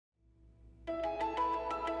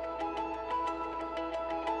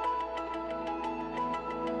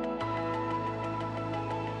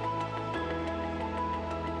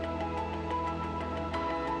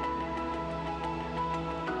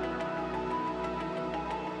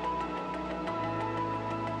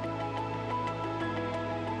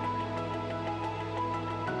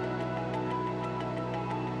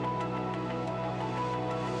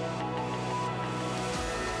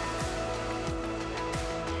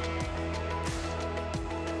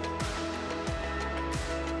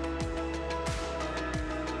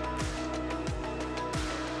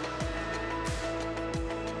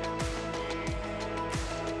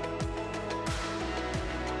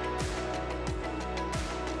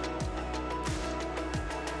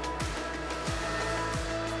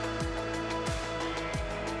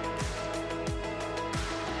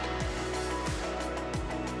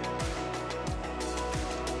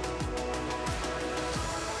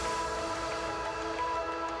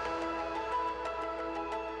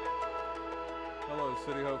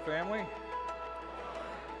City Hope family.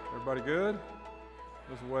 Everybody good?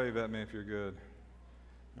 Just wave at me if you're good.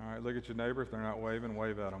 All right, look at your neighbor. If they're not waving,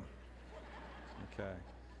 wave at them. Okay.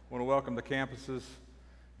 I want to welcome the campuses,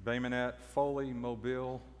 Bay Minette, Foley,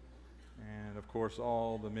 Mobile, and of course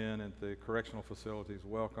all the men at the correctional facilities.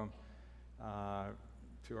 Welcome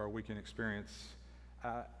to our weekend experience.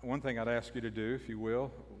 One thing I'd ask you to do, if you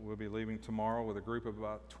will, we'll be leaving tomorrow with a group of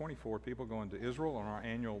about 24 people going to Israel on our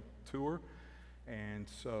annual tour. And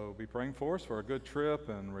so be praying for us for a good trip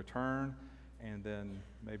and return. And then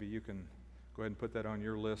maybe you can go ahead and put that on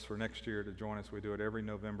your list for next year to join us. We do it every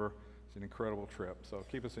November. It's an incredible trip. So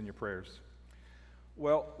keep us in your prayers.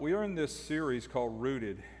 Well, we are in this series called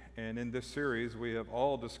Rooted. And in this series, we have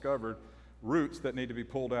all discovered roots that need to be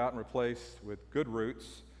pulled out and replaced with good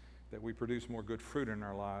roots, that we produce more good fruit in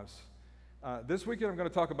our lives. This weekend I'm going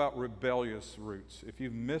to talk about rebellious roots. If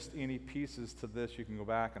you've missed any pieces to this, you can go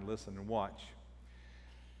back and listen and watch.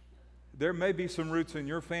 There may be some roots in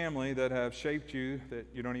your family that have shaped you that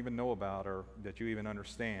you don't even know about or that you even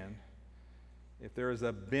understand. If there is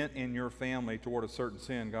a bent in your family toward a certain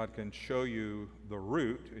sin, God can show you the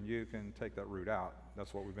root and you can take that root out.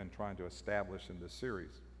 That's what we've been trying to establish in this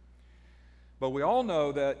series. But we all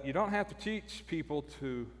know that you don't have to teach people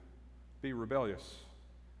to be rebellious.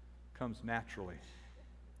 It comes naturally.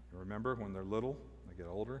 You remember when they're little, they get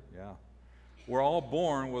older? Yeah. We're all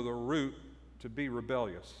born with a root to be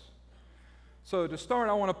rebellious. So to start,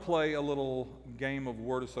 I want to play a little game of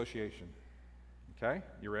word association. Okay?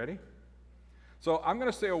 You ready? So I'm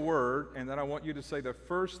going to say a word, and then I want you to say the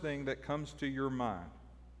first thing that comes to your mind.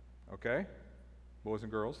 Okay? Boys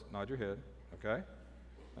and girls, nod your head. Okay?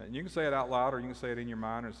 And you can say it out loud, or you can say it in your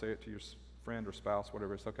mind, or say it to your friend or spouse,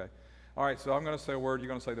 whatever. It's okay. All right, so I'm going to say a word. You're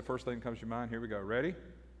going to say the first thing that comes to your mind. Here we go. Ready?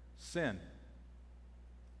 Sin.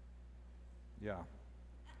 Yeah.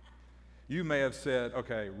 You may have said,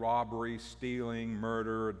 okay, robbery, stealing,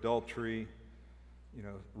 murder, adultery,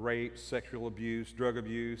 rape, sexual abuse, drug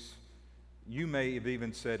abuse. You may have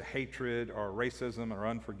even said hatred or racism or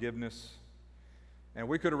unforgiveness. And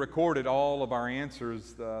we could have recorded all of our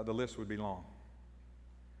answers. The list would be long.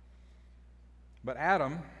 But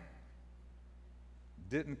Adam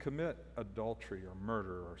didn't commit adultery or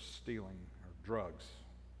murder or stealing or drugs.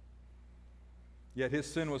 Yet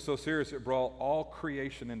his sin was so serious it brought all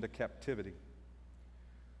creation into captivity.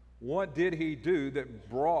 What did he do that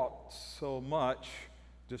brought so much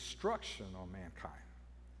destruction on mankind?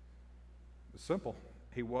 It's simple.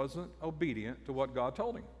 He wasn't obedient to what God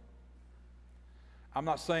told him. I'm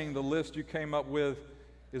not saying the list you came up with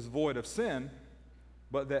is void of sin,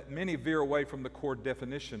 but that many veer away from the core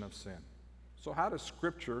definition of sin. So how does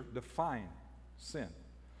Scripture define sin?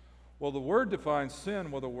 Well, the word defines sin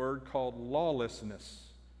with a word called lawlessness.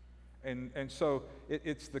 And so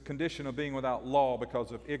it's the condition of being without law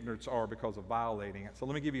because of ignorance or because of violating it. So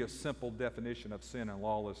let me give you a simple definition of sin and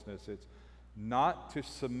lawlessness. It's not to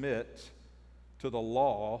submit to the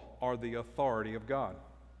law or the authority of God.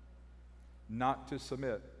 Not to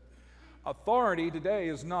submit. Authority today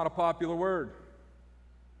is not a popular word.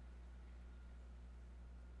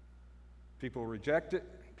 People reject it.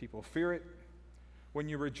 People fear it. When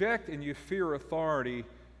you reject and you fear authority,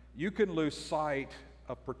 you can lose sight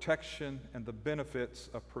of protection and the benefits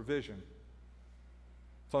of provision.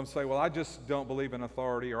 Some say, well, I just don't believe in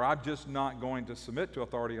authority, or I'm just not going to submit to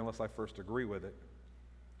authority unless I first agree with it.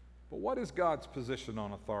 But what is God's position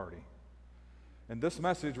on authority? In this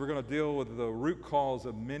message, we're going to deal with the root cause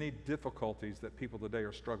of many difficulties that people today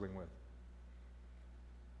are struggling with.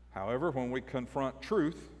 However, when we confront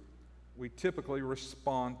truth, we typically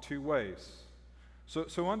respond two ways.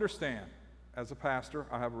 So understand, as a pastor,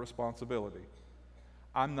 I have a responsibility.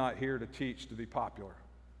 I'm not here to teach to be popular.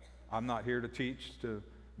 I'm not here to teach to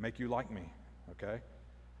make you like me, okay?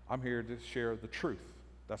 I'm here to share the truth.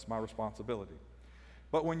 That's my responsibility.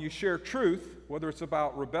 But when you share truth, whether it's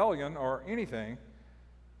about rebellion or anything,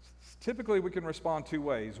 typically we can respond two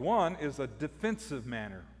ways. One is a defensive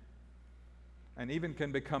manner, and even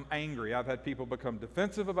can become angry. I've had people become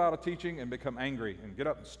defensive about a teaching and become angry and get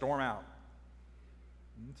up and storm out.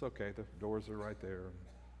 It's okay, the doors are right there.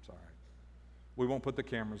 It's all right. We won't put the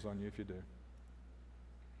cameras on you if you do.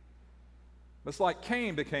 It's like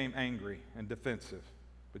Cain became angry and defensive.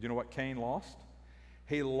 But you know what Cain lost?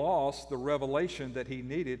 He lost the revelation that he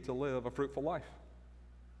needed to live a fruitful life.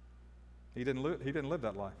 He didn't live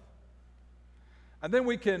that life. And then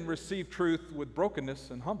we can receive truth with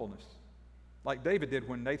brokenness and humbleness. Like David did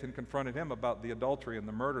when Nathan confronted him about the adultery and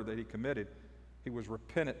the murder that he committed. He was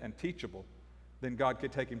repentant and teachable. Then God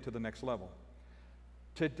could take him to the next level.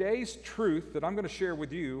 Today's truth that I'm going to share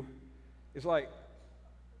with you is like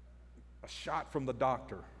a shot from the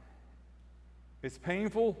doctor. It's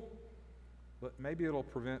painful, but maybe it'll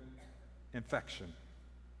prevent infection.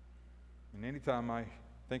 And anytime I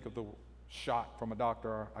think of the shot from a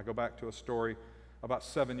doctor, I go back to a story about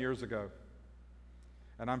 7 years ago.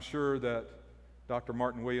 And I'm sure that Dr.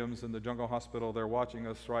 Martin Williams in the Jungle Hospital, they're watching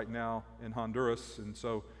us right now in Honduras, and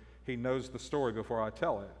so he knows the story before I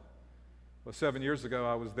tell it. But 7 years ago,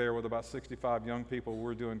 I was there with about 65 young people. We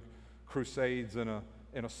were doing crusades in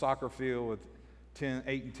a soccer field with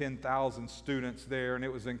 8 and 10,000 students there, and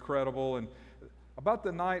it was incredible. And about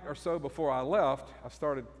the night or so before I left, I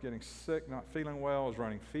started getting sick, not feeling well. I was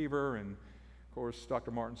running fever, and of course,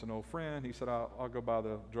 Dr. Martin's an old friend. He said, I'll go by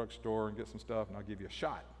the drugstore and get some stuff, and I'll give you a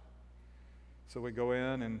shot. So we go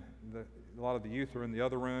in, and a lot of the youth are in the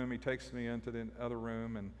other room. He takes me into the other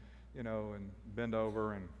room, and and bend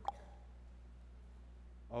over, and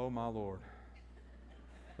oh my Lord,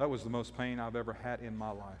 that was the most pain I've ever had in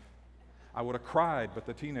my life. I would have cried, but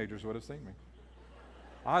the teenagers would have seen me.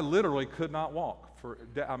 I literally could not walk.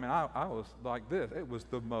 I was like this. It was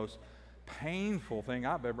the most painful thing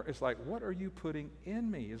I've ever. It's like, what are you putting in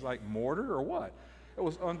me? It's like mortar or what? It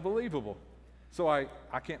was unbelievable. So I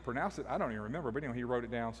can't pronounce it. I don't even remember, but he wrote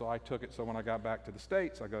it down, so I took it. So when I got back to the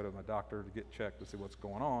States, I go to my doctor to get checked to see what's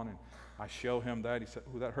going on, and I show him that. He said,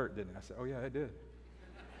 "Oh, that hurt, didn't it?" I said, "Oh, yeah, it did."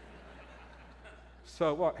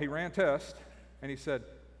 So what? He ran tests, and he said,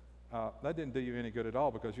 that didn't do you any good at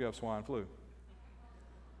all because you have swine flu.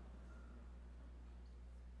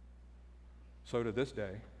 So to this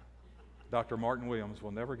day, Dr. Martin Williams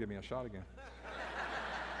will never give me a shot again.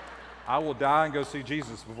 I will die and go see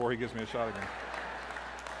Jesus before he gives me a shot again.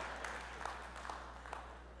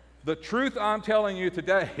 The truth I'm telling you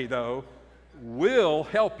today, though, will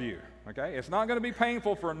help you, okay? It's not going to be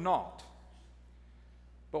painful for naught.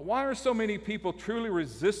 But why are so many people truly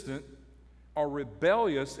resistant or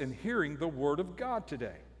rebellious in hearing the Word of God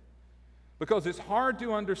today? Because it's hard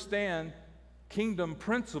to understand kingdom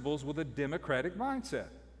principles with a democratic mindset.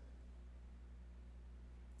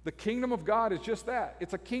 The kingdom of God is just that.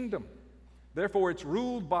 It's a kingdom. Therefore, it's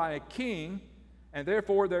ruled by a king, and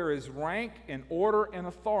therefore there is rank and order and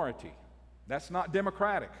authority. That's not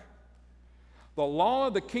democratic. The law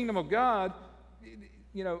of the kingdom of God,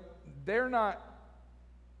 they're not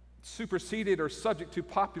superseded or subject to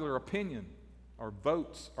popular opinion or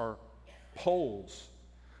votes or polls.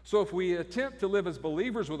 So if we attempt to live as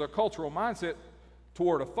believers with a cultural mindset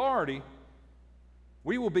toward authority,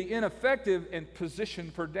 we will be ineffective and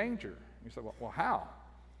positioned for danger. You say, well, how?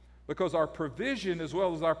 Because our provision as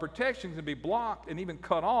well as our protection can be blocked and even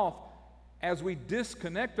cut off as we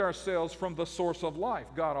disconnect ourselves from the source of life,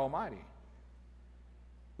 God Almighty.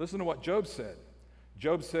 Listen to what Job said.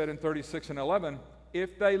 Job said in 36:11,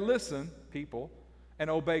 if they listen, people, and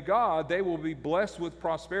obey God, they will be blessed with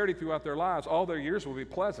prosperity throughout their lives. All their years will be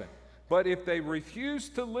pleasant. But if they refuse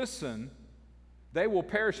to listen, they will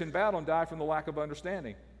perish in battle and die from the lack of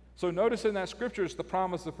understanding. So notice in that scripture is the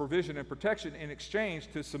promise of provision and protection in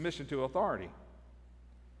exchange to submission to authority.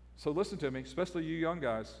 So listen to me, especially you young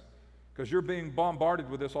guys, because you're being bombarded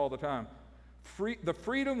with this all the time. The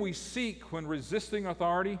freedom we seek when resisting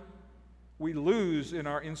authority, we lose in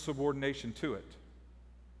our insubordination to it.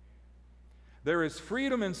 There is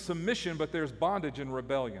freedom in submission, but there's bondage in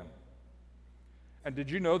rebellion. And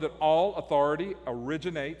did you know that all authority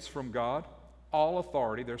originates from God? All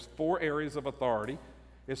authority. There's 4 areas of authority.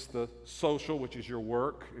 It's the social, which is your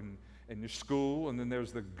work and your school, and then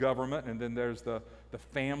there's the government, and then there's the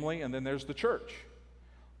family, and then there's the church.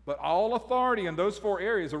 But all authority in those 4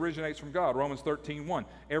 areas originates from God. Romans 13:1.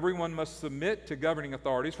 Everyone must submit to governing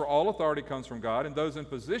authorities, for all authority comes from God, and those in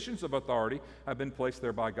positions of authority have been placed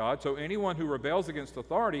there by God. So anyone who rebels against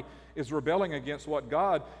authority is rebelling against what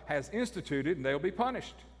God has instituted, and they'll be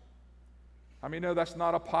punished. I mean, no, that's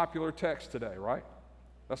not a popular text today, right?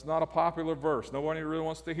 That's not a popular verse. Nobody really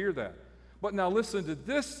wants to hear that. But now listen to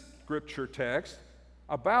this scripture text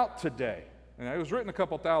about today. And it was written a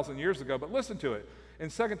couple thousand years ago, but listen to it. In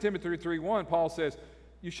 2 Timothy 3:1, Paul says,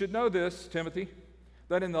 you should know this, Timothy,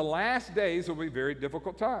 that in the last days will be very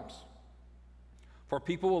difficult times. For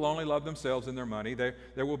people will only love themselves and their money. There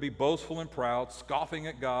will be boastful and proud, scoffing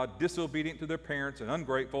at God, disobedient to their parents and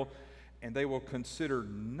ungrateful, and they will consider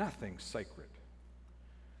nothing sacred.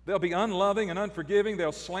 They'll be unloving and unforgiving.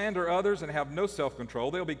 They'll slander others and have no self-control.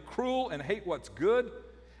 They'll be cruel and hate what's good.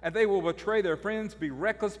 And they will betray their friends, be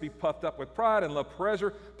reckless, be puffed up with pride, and love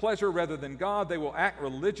pleasure rather than God. They will act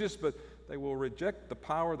religious, but they will reject the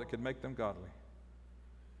power that can make them godly.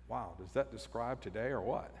 Wow, does that describe today or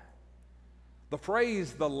what? The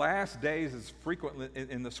phrase, the last days, is frequently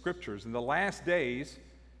in the scriptures. In the last days,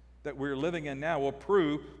 that we're living in now will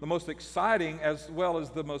prove the most exciting as well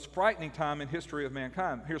as the most frightening time in history of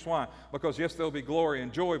mankind. Here's why. Because yes, there'll be glory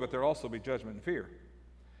and joy, but there'll also be judgment and fear.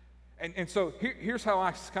 And so here's how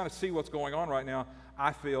I kind of see what's going on right now,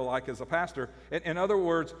 I feel like as a pastor. In other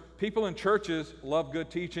words, people in churches love good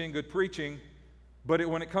teaching, good preaching, but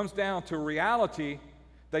when it comes down to reality,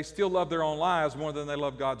 they still love their own lives more than they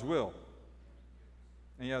love God's will.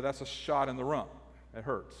 And that's a shot in the rump. It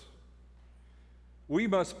hurts. We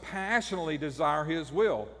must passionately desire His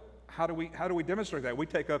will. How do we demonstrate that? We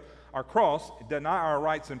take up our cross, deny our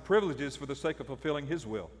rights and privileges for the sake of fulfilling His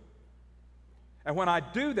will. And when I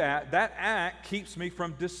do that, that act keeps me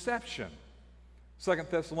from deception. 2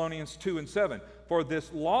 Thessalonians 2:7. For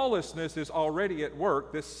this lawlessness is already at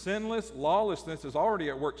work. This sinless lawlessness is already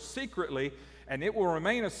at work secretly, and it will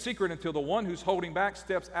remain a secret until the one who's holding back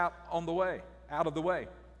steps out of the way.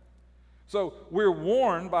 So we're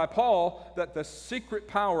warned by Paul that the secret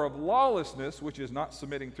power of lawlessness, which is not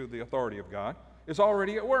submitting to the authority of God, is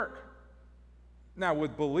already at work. Now,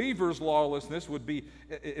 with believers, lawlessness would be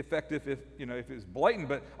effective if it's blatant,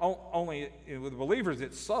 but only with believers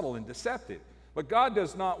it's subtle and deceptive. But God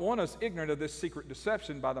does not want us ignorant of this secret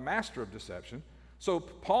deception by the master of deception. So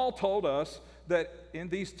Paul told us that in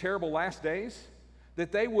these terrible last days,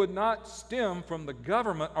 that they would not stem from the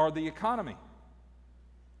government or the economy.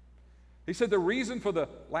 He said the reason for the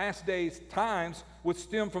last days times would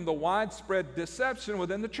stem from the widespread deception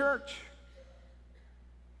within the church.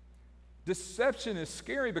 Deception is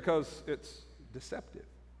scary because it's deceptive.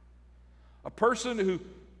 A person who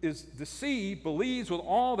is deceived believes with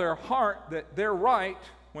all their heart that they're right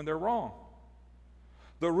when they're wrong.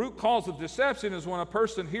 The root cause of deception is when a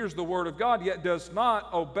person hears the word of God yet does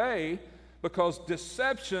not obey because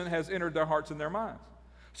deception has entered their hearts and their minds.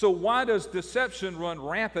 So why does deception run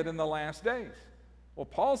rampant in the last days? Well,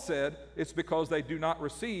 Paul said it's because they do not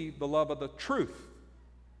receive the love of the truth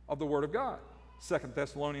of the Word of God. 2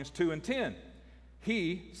 Thessalonians 2:10.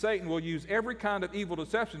 He, Satan, will use every kind of evil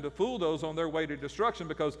deception to fool those on their way to destruction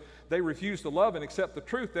because they refuse to love and accept the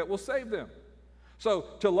truth that will save them. So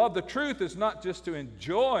to love the truth is not just to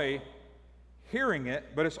enjoy hearing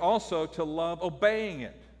it, but it's also to love obeying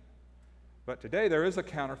it. But today there is a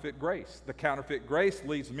counterfeit grace. The counterfeit grace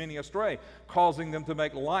leads many astray, causing them to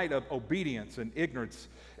make light of obedience and ignorance,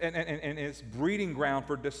 and it's breeding ground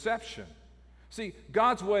for deception. See,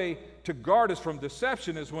 God's way to guard us from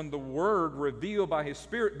deception is when the Word revealed by His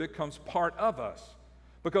Spirit becomes part of us.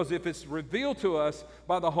 Because if it's revealed to us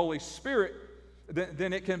by the Holy Spirit,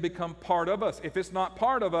 then it can become part of us. If it's not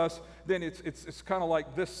part of us, then it's kind of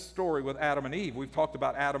like this story with Adam and Eve. We've talked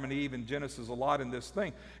about Adam and Eve in Genesis a lot in this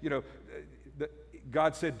thing.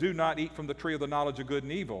 God said, do not eat from the tree of the knowledge of good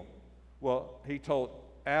and evil. Well, He told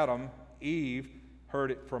Adam, Eve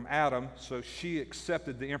heard it from Adam, so she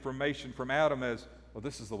accepted the information from Adam as, well,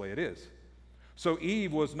 this is the way it is. So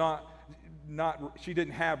Eve was she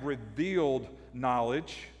didn't have revealed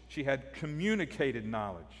knowledge. She had communicated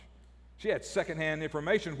knowledge. She had secondhand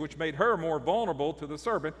information, which made her more vulnerable to the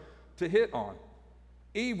serpent to hit on.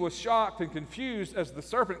 Eve was shocked and confused as the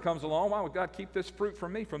serpent comes along. Why would God keep this fruit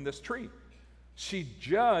from me, from this tree? She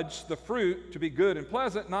judged the fruit to be good and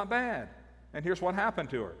pleasant, not bad. And here's what happened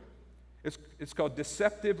to her. It's called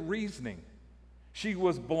deceptive reasoning. She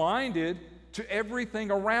was blinded to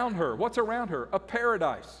everything around her. What's around her? A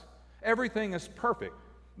paradise. Everything is perfect.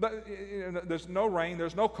 But there's no rain,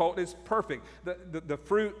 there's no cold, it's perfect. The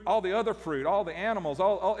fruit, all the other fruit, all the animals,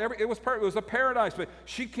 it was perfect. It was a paradise, but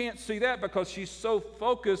she can't see that because she's so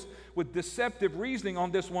focused with deceptive reasoning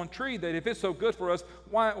on this one tree that if it's so good for us,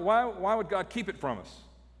 why would God keep it from us?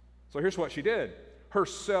 So here's what she did. Her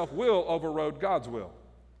self-will overrode God's will.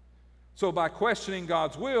 So by questioning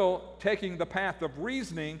God's will, taking the path of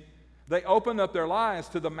reasoning, they opened up their lives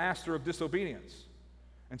to the master of disobedience.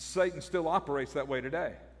 And Satan still operates that way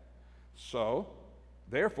today. So,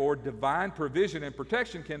 therefore, divine provision and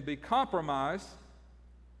protection can be compromised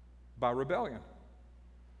by rebellion.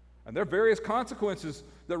 And there are various consequences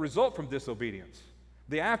that result from disobedience.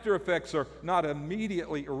 The after effects are not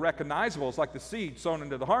immediately recognizable. It's like the seed sown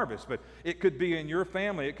into the harvest, but it could be in your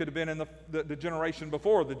family. It could have been in the generation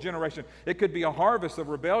before, the generation. It could be a harvest of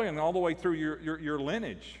rebellion all the way through your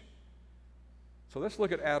lineage. So let's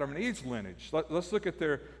look at Adam and Eve's lineage. Let's look at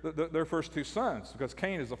their first two sons, because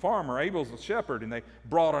Cain is a farmer, Abel's a shepherd, and they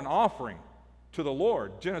brought an offering to the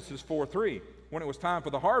Lord. Genesis 4:3. When it was time for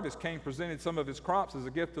the harvest, Cain presented some of his crops as a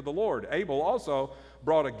gift to the Lord. Abel also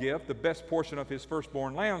brought a gift, the best portion of his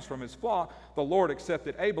firstborn lambs from his flock. The Lord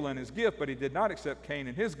accepted Abel and his gift, but He did not accept Cain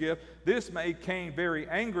and his gift. This made Cain very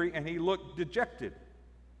angry, and he looked dejected.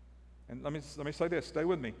 And let me say this, stay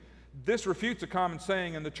with me. This refutes a common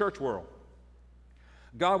saying in the church world.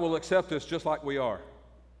 God will accept us just like we are.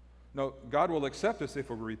 No, God will accept us if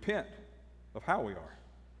we repent of how we are.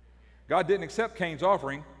 God didn't accept Cain's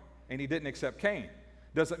offering, and he didn't accept Cain.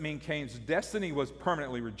 Doesn't mean Cain's destiny was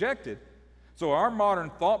permanently rejected. So our modern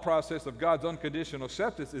thought process of God's unconditional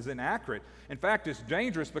acceptance is inaccurate. In fact, it's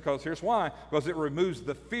dangerous because here's why. Because it removes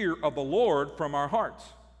the fear of the Lord from our hearts.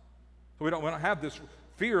 So we don't have this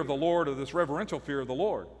fear of the Lord or this reverential fear of the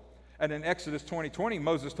Lord. And in Exodus 20:20,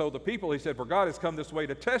 Moses told the people, he said, "For God has come this way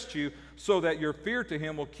to test you so that your fear to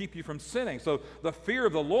him will keep you from sinning." So the fear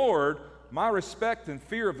of the Lord, my respect and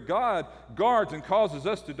fear of God, guards and causes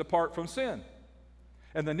us to depart from sin.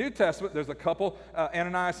 In the New Testament, there's a couple,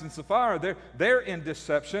 Ananias and Sapphira, they're in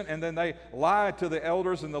deception, and then they lied to the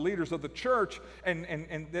elders and the leaders of the church, and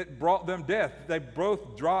it brought them death. They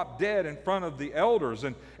both dropped dead in front of the elders,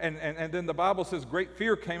 and then the Bible says great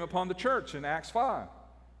fear came upon the church in Acts 5.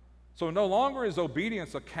 So no longer is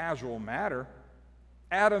obedience a casual matter.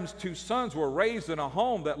 Adam's two sons were raised in a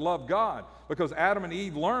home that loved God because Adam and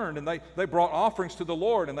Eve learned, and they brought offerings to the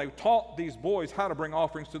Lord, and they taught these boys how to bring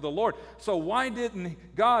offerings to the Lord. So why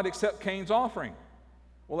didn't God accept Cain's offering?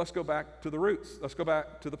 Well, let's go back to the roots. Let's go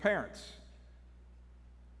back to the parents.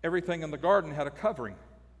 Everything in the garden had a covering.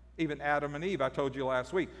 Even Adam and Eve, I told you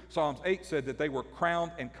last week. Psalms 8 said that they were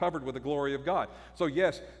crowned and covered with the glory of God. So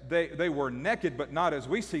yes, they were naked, but not as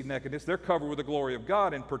we see nakedness. They're covered with the glory of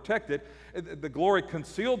God and protected. The glory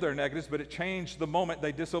concealed their nakedness, but it changed the moment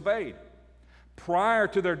they disobeyed. Prior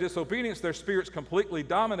to their disobedience, their spirits completely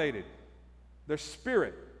dominated. Their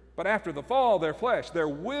spirit. But after the fall, their flesh, their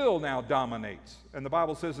will now dominates. And the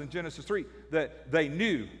Bible says in Genesis 3 that they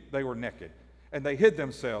knew they were naked. And they hid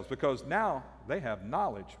themselves because now they have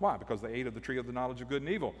knowledge. Why? Because they ate of the tree of the knowledge of good and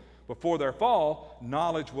evil. Before their fall,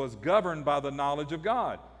 knowledge was governed by the knowledge of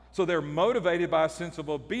God. So they're motivated by a sense of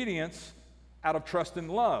obedience out of trust and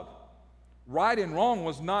love. Right and wrong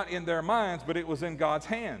was not in their minds, but it was in God's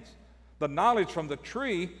hands. The knowledge from the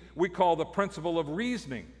tree we call the principle of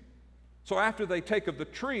reasoning. So after they take of the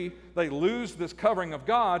tree, they lose this covering of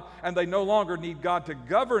God, and they no longer need God to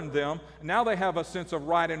govern them. Now they have a sense of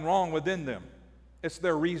right and wrong within them. It's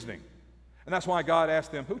their reasoning. And that's why God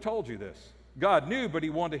asked them, "Who told you this?" God knew, but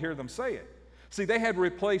he wanted to hear them say it. See, they had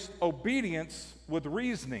replaced obedience with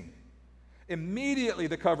reasoning. Immediately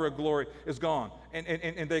the cover of glory is gone.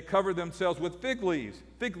 And they cover themselves with fig leaves.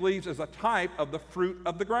 Fig leaves is a type of the fruit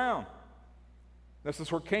of the ground. This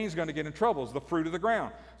is where Cain's going to get in trouble, is the fruit of the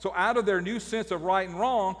ground. So out of their new sense of right and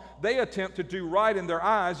wrong, they attempt to do right in their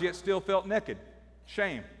eyes, yet still felt naked.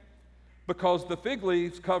 Shame. Because the fig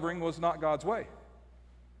leaves covering was not God's way.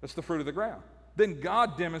 That's the fruit of the ground. Then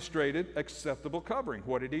God demonstrated acceptable covering.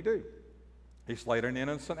 What did he do? He slayed an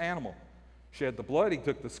innocent animal. Shed the blood, he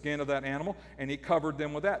took the skin of that animal, and he covered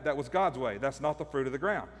them with that. That was God's way. That's not the fruit of the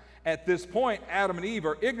ground. At this point, Adam and Eve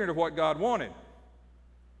are ignorant of what God wanted.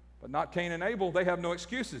 But not Cain and Abel. They have no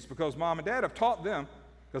excuses because mom and dad have taught them,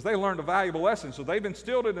 because they learned a valuable lesson. So they've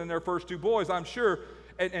instilled it in their first two boys, I'm sure.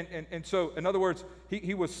 And so, in other words,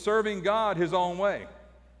 he was serving God his own way.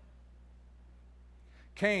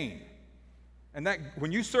 Cain. And that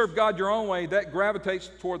when you serve God your own way, that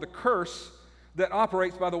gravitates toward the curse that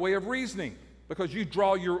operates by the way of reasoning, because you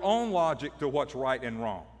draw your own logic to what's right and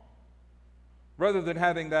wrong, rather than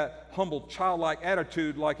having that humble, childlike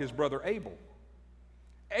attitude like his brother Abel.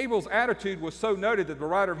 Abel's attitude was so noted that the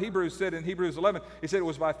writer of Hebrews said in Hebrews 11, he said it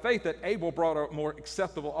was by faith that Abel brought a more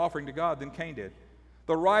acceptable offering to God than Cain did.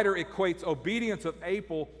 The writer equates obedience of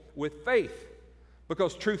Abel with faith,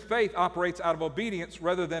 because true faith operates out of obedience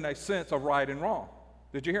rather than a sense of right and wrong.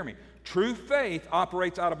 Did you hear me? True faith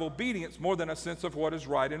operates out of obedience more than a sense of what is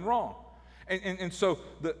right and wrong. And so,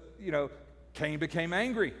 Cain became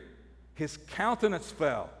angry. His countenance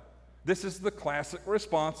fell. This is the classic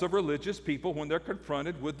response of religious people when they're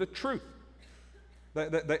confronted with the truth.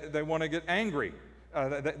 They want to get angry.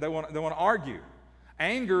 They want to argue.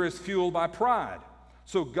 Anger is fueled by pride.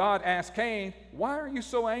 So God asked Cain, "Why are you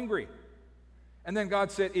so angry?" And then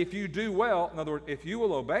God said, "If you do well," in other words, if you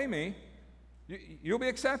will obey me, you'll be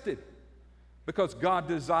accepted. Because God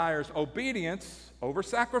desires obedience over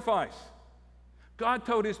sacrifice. God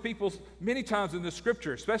told his people many times in the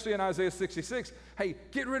scripture, especially in Isaiah 66, hey,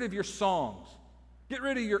 get rid of your songs. Get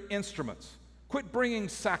rid of your instruments. Quit bringing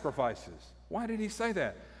sacrifices. Why did he say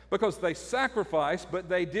that? Because they sacrificed, but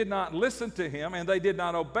they did not listen to him, and they did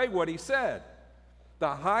not obey what he said.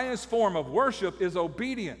 The highest form of worship is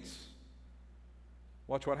obedience.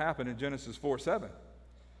 Watch what happened in Genesis 4:7.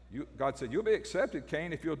 God said, "You'll be accepted,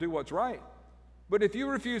 Cain, if you'll do what's right. But if you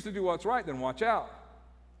refuse to do what's right, then watch out.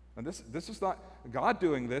 And this is not God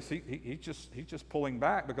doing this. He's just pulling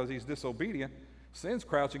back because he's disobedient. Sin's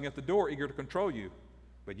crouching at the door, eager to control you.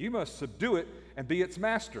 But you must subdue it and be its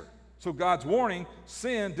master. So God's warning,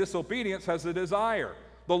 sin, disobedience has a desire.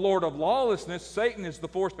 The Lord of lawlessness, Satan, is the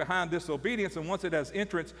force behind disobedience, and once it has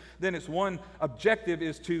entrance, then its one objective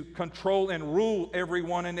is to control and rule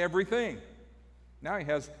everyone and everything. Now he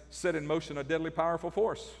has set in motion a deadly powerful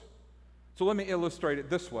force. So let me illustrate it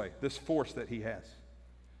this way, this force that he has.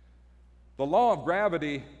 The law of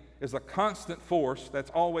gravity is a constant force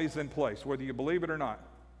that's always in place, whether you believe it or not.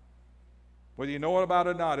 Whether you know about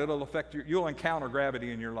it or not, it'll affect you. You'll encounter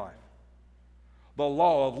gravity in your life. The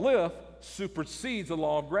law of lift supersedes the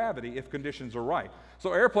law of gravity if conditions are right.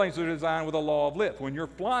 So airplanes are designed with a law of lift. When you're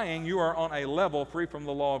flying, you are on a level free from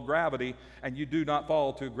the law of gravity, and you do not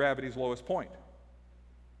fall to gravity's lowest point.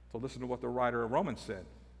 So listen to what the writer of Romans said.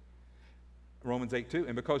 Romans 8:2,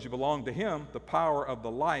 and because you belong to him, the power of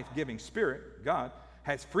the life-giving Spirit, God,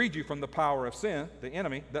 has freed you from the power of sin, the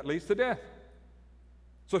enemy, that leads to death.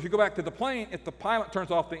 So if you go back to the plane, if the pilot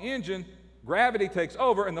turns off the engine, gravity takes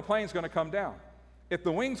over and the plane's going to come down. If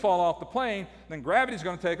the wings fall off the plane, then gravity's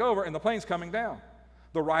going to take over and the plane's coming down.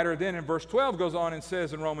 The writer then in verse 12 goes on and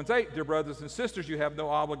says in Romans 8, dear brothers and sisters, you have no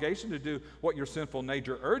obligation to do what your sinful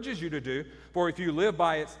nature urges you to do, for if you live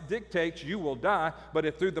by its dictates, you will die. But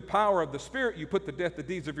if through the power of the Spirit you put to death the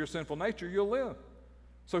deeds of your sinful nature, you'll live.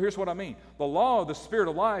 So here's what I mean. The law of the Spirit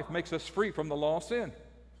of life makes us free from the law of sin.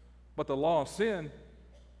 But the law of sin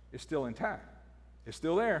is still intact. It's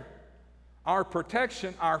still there. Our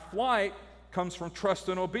protection, our flight, comes from trust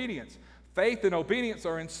and obedience. Faith and obedience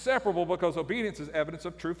are inseparable because obedience is evidence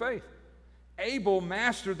of true faith. Abel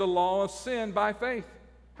mastered the law of sin by faith.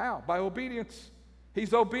 How? By obedience.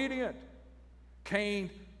 He's obedient. Cain,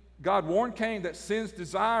 God warned Cain that sin's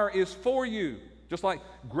desire is for you. Just like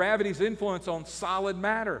gravity's influence on solid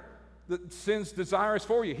matter, that sin's desire is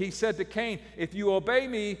for you. He said to Cain, if you obey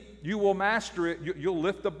me, you will master it. You'll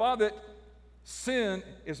lift above it. Sin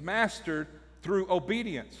is mastered through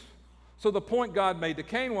obedience. So the point God made to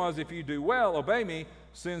Cain was, if you do well, obey me,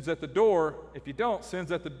 sin's at the door. If you don't,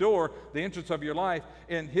 sin's at the door, the entrance of your life.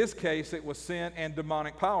 In his case, it was sin and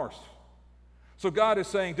demonic powers. So God is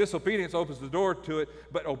saying disobedience opens the door to it,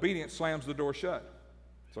 but obedience slams the door shut.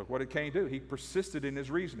 So what did Cain do? He persisted in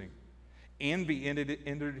his reasoning. Envy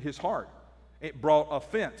entered his heart. It brought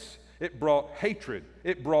offense. It brought hatred.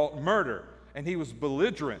 It brought murder. And he was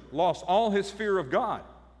belligerent, lost all his fear of God.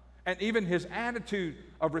 And even his attitude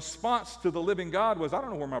of response to the living God was, I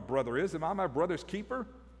don't know where my brother is. Am I my brother's keeper?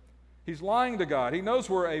 He's lying to God. He knows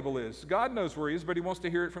where Abel is. God knows where he is, but he wants to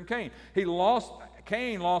hear it from Cain.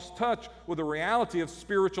 Cain lost touch with the reality of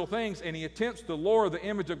spiritual things, and he attempts to lower the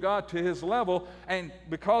image of God to his level. And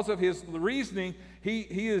because of his reasoning, he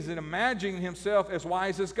is imagining himself as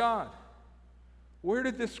wise as God. Where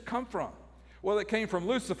did this come from? Well, it came from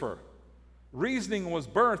Lucifer. Reasoning was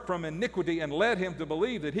birthed from iniquity and led him to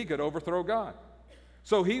believe that he could overthrow God.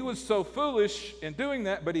 So he was so foolish in doing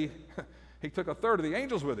that, but he took a third of the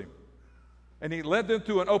angels with him. And he led them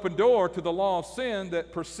through an open door to the law of sin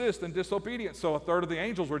that persists in disobedience. So a third of the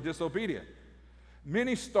angels were disobedient.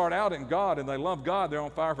 Many start out in God and they love God. They're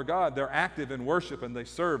on fire for God. They're active in worship and they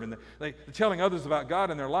serve. And they're telling others about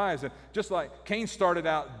God in their lives. And just like Cain started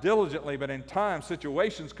out diligently, but in time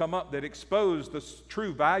situations come up that expose the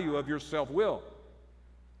true value of your self-will.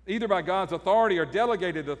 Either by God's authority or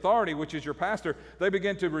delegated authority, which is your pastor, they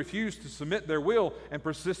begin to refuse to submit their will and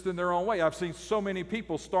persist in their own way. I've seen so many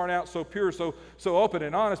people start out so pure, so open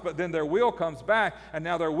and honest, but then their will comes back, and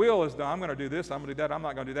now their will is, no, I'm going to do this, I'm going to do that, I'm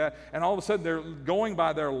not going to do that. And all of a sudden, they're going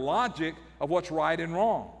by their logic of what's right and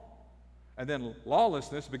wrong. And then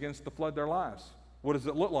lawlessness begins to flood their lives. What does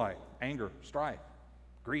it look like? Anger, strife,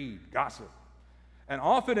 greed, gossip. And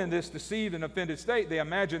often in this deceived and offended state, they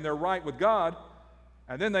imagine they're right with God,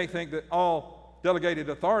 and then they think that all delegated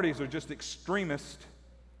authorities are just extremists,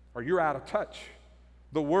 or you're out of touch.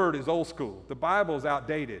 The Word is old school. The Bible is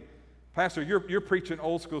outdated. Pastor, you're preaching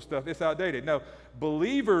old school stuff. It's outdated. No,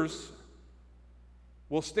 believers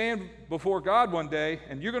will stand before God one day,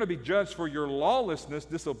 and you're going to be judged for your lawlessness,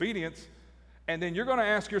 disobedience, and then you're going to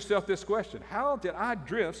ask yourself this question: how did I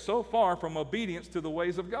drift so far from obedience to the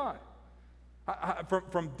ways of God?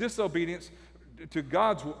 From disobedience to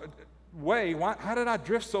God's way, how did I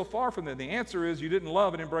drift so far from that? The answer is you didn't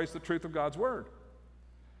love and embrace the truth of God's Word.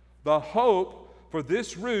 The hope for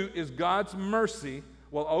this route is God's mercy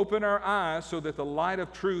will open our eyes so that the light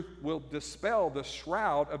of truth will dispel the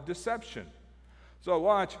shroud of deception. So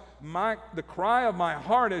watch, the cry of my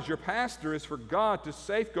heart as your pastor is for God to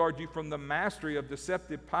safeguard you from the mastery of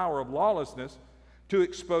deceptive power of lawlessness, to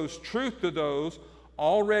expose truth to those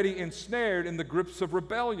already ensnared in the grips of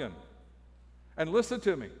rebellion. And listen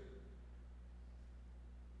to me.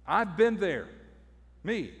 I've been there.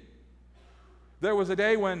 Me. There was a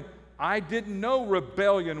day when I didn't know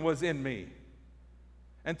rebellion was in me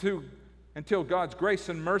until God's grace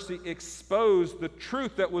and mercy exposed the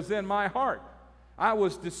truth that was in my heart. I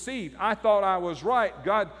was deceived. I thought I was right.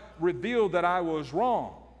 God revealed that I was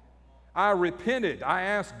wrong. I repented. I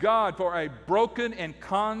asked God for a broken and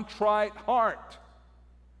contrite heart.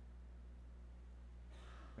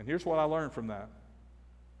 And here's what I learned from that.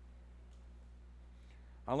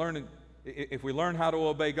 I learned if we learn how to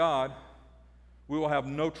obey God, we will have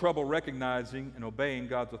no trouble recognizing and obeying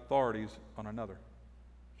God's authorities on another.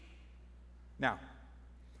 Now,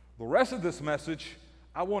 the rest of this message,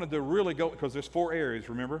 I wanted to really go, because there's 4 areas,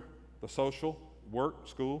 remember? The social, work,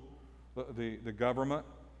 school, the government,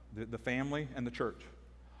 the family, and the church.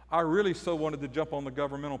 I really so wanted to jump on the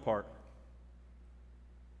governmental part.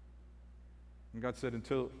 And God said,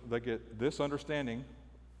 until they get this understanding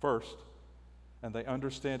first, and they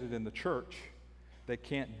understand it in the church, they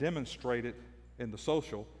can't demonstrate it in the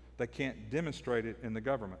social, they can't demonstrate it in the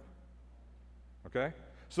government. Okay?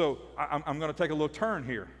 So I'm going to take a little turn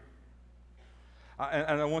here.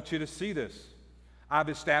 And I want you to see this. I've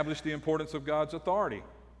established the importance of God's authority.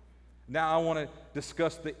 Now I want to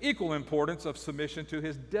discuss the equal importance of submission to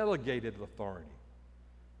His delegated authority.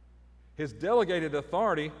 His delegated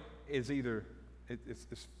authority is either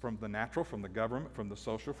it's from the natural, from the government, from the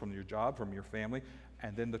social, from your job, from your family,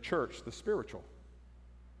 and then the church, the spiritual.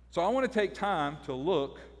 So I want to take time to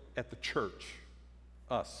look at the church,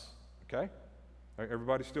 us, okay?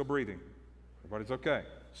 Everybody's still breathing. Everybody's okay.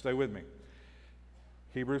 Stay with me.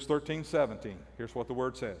 Hebrews 13:17. Here's what the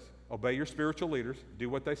word says. Obey your spiritual leaders. Do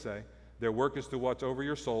what they say. Their work is to watch over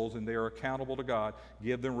your souls, and they are accountable to God.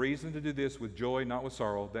 Give them reason to do this with joy, not with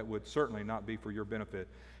sorrow. That would certainly not be for your benefit.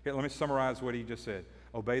 Here, let me summarize what he just said.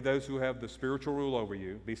 Obey those who have the spiritual rule over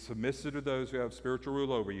you. Be submissive to those who have spiritual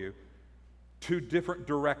rule over you. 2 different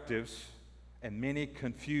directives, and many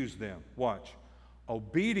confuse them. Watch.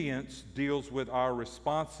 Obedience deals with our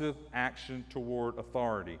responsive action toward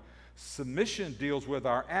authority. Submission deals with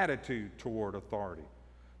our attitude toward authority.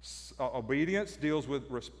 Obedience deals with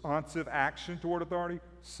responsive action toward authority.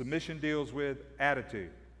 Submission deals with attitude.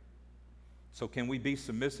 So can we be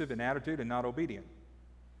submissive in attitude and not obedient?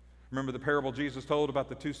 Remember the parable Jesus told about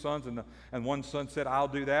the 2 sons, and one son said, I'll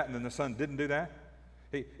do that, and then the son didn't do that?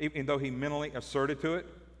 Even though he mentally asserted to it.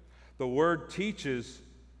 The Word teaches,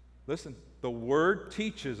 listen, the Word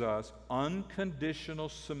teaches us unconditional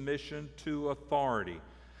submission to authority.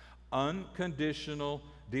 Unconditional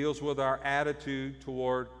deals with our attitude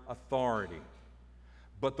toward authority.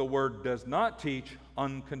 But the Word does not teach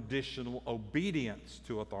unconditional obedience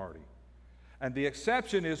to authority. And the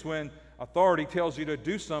exception is when authority tells you to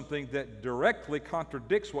do something that directly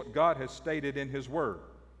contradicts what God has stated in His Word.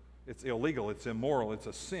 It's illegal, it's immoral, it's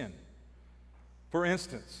a sin. For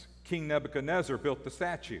instance, King Nebuchadnezzar built the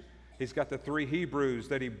statue. He's got the 3 Hebrews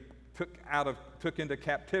that he took into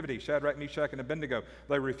captivity, Shadrach, Meshach, and Abednego.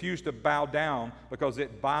 They refused to bow down because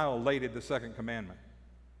it violated the 2nd commandment.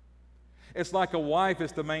 It's like a wife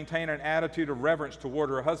is to maintain an attitude of reverence toward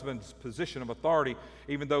her husband's position of authority,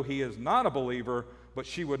 even though he is not a believer, but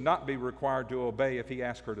she would not be required to obey if he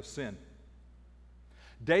asked her to sin.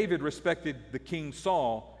 David respected the king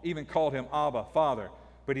Saul, even called him Abba, Father,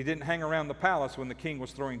 but he didn't hang around the palace when the king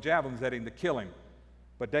was throwing javelins at him to kill him.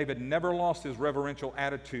 But David never lost his reverential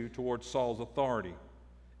attitude towards Saul's authority.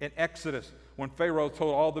 In Exodus, when Pharaoh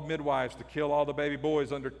told all the midwives to kill all the baby boys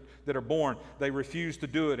that are born, they refused to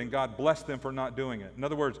do it, and God blessed them for not doing it. In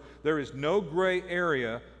other words, there is no gray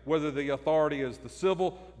area whether the authority is the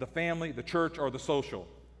civil, the family, the church, or the social.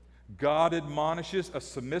 God admonishes a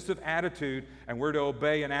submissive attitude, and we're to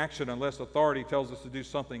obey in action unless authority tells us to do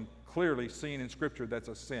something clearly seen in Scripture that's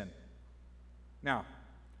a sin. Now,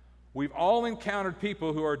 we've all encountered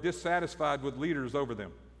people who are dissatisfied with leaders over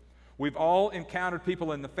them. We've all encountered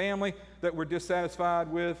people in the family that we're dissatisfied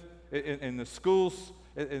with, in the schools,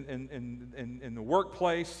 in the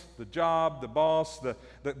workplace, the job, the boss,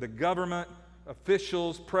 the government,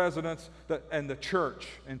 officials, presidents, and the church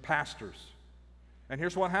and pastors. And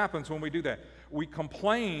here's what happens when we do that. We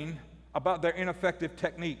complain about their ineffective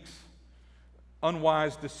techniques,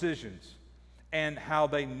 unwise decisions, and how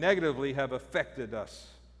they negatively have affected us.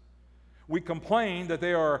 We complain that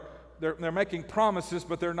they're making promises,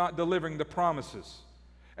 but they're not delivering the promises.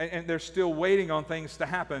 And they're still waiting on things to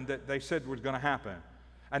happen that they said was going to happen.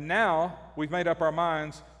 And now we've made up our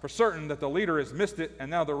minds for certain that the leader has missed it, and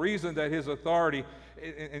now the reason that his authority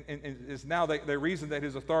is now the reason that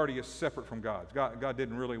his authority is separate from God's. God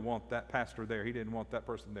didn't really want that pastor there. He didn't want that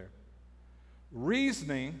person there.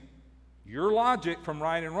 Reasoning, your logic from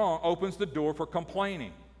right and wrong, opens the door for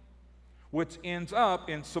complaining, which ends up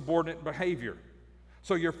in subordinate behavior.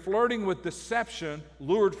 So you're flirting with deception,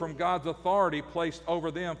 lured from God's authority placed over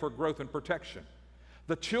them for growth and protection.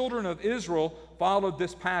 The children of Israel followed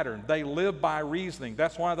this pattern. They lived by reasoning.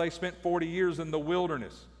 That's why they spent 40 years in the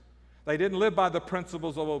wilderness. They didn't live by the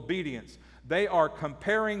principles of obedience. They are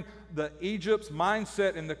comparing the Egypt's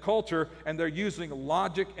mindset and the culture, and they're using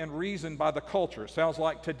logic and reason by the culture. It sounds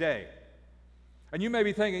like today. And you may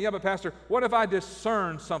be thinking, yeah, but Pastor, what if I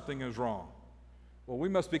discern something is wrong? Well, we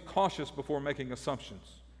must be cautious before making assumptions.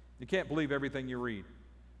 You can't believe everything you read.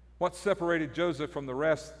 What separated Joseph from the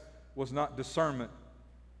rest was not discernment.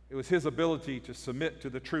 It was his ability to submit to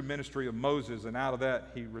the true ministry of Moses, and out of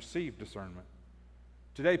that, he received discernment.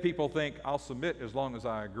 Today, people think, I'll submit as long as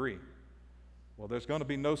I agree. Well, there's going to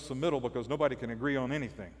be no submittal because nobody can agree on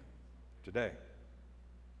anything today.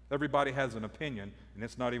 Everybody has an opinion, and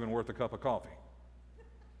it's not even worth a cup of coffee.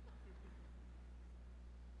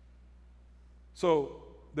 So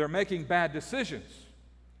they're making bad decisions,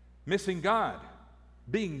 missing God,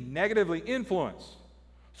 being negatively influenced.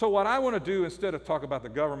 So what I want to do, instead of talk about the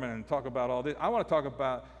government and talk about all this, I want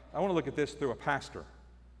to look at this through a pastor.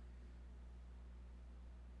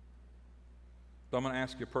 So I'm going to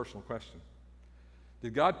ask you a personal question.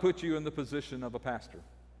 Did God put you in the position of a pastor?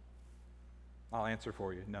 I'll answer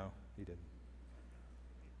for you. No, he didn't.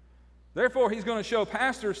 Therefore, he's going to show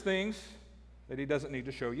pastors things that he doesn't need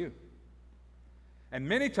to show you. And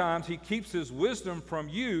many times he keeps his wisdom from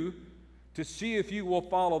you to see if you will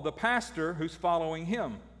follow the pastor who's following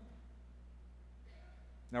him.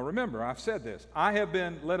 Now remember, I've said this. I have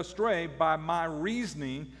been led astray by my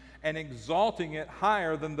reasoning and exalting it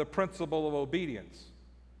higher than the principle of obedience.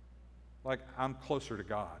 Like, I'm closer to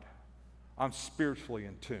God. I'm spiritually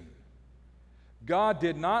in tune. God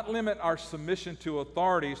did not limit our submission to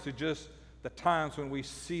authorities to just the times when we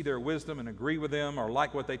see their wisdom and agree with them or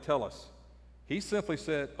like what they tell us. He simply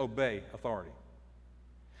said, obey authority.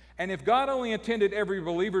 And if God only intended every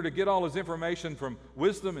believer to get all his information from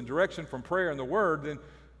wisdom and direction from prayer and the Word, then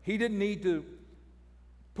he didn't need to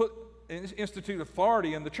institute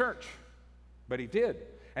authority in the church. But he did.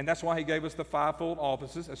 And that's why he gave us the fivefold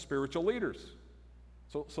offices as spiritual leaders.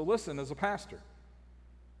 So listen, as a pastor,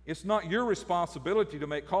 it's not your responsibility to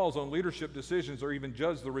make calls on leadership decisions or even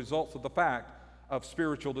judge the results of the fact of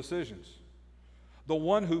spiritual decisions. The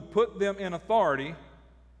one who put them in authority,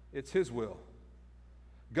 it's his will.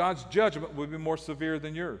 God's judgment will be more severe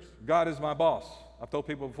than yours. God is my boss. I've told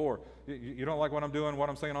people before, you don't like what I'm doing, what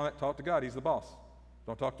I'm saying, all that, talk to God. He's the boss.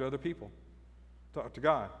 Don't talk to other people. Talk to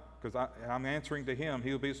God, because I'm answering to him.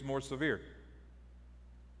 He'll be more severe.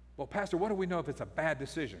 Well, Pastor, what do we know if it's a bad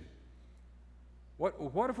decision?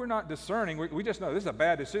 What if we're not discerning? We just know this is a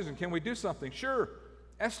bad decision. Can we do something? Sure.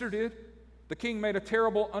 Esther did. The king made a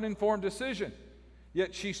terrible, uninformed decision.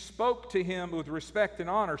 Yet she spoke to him with respect and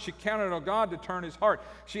honor. She counted on God to turn his heart.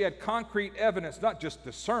 She had concrete evidence, not just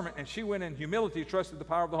discernment, and she went in humility, trusted the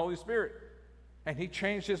power of the Holy Spirit. And he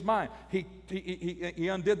changed his mind. He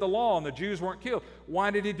undid the law, and the Jews weren't killed.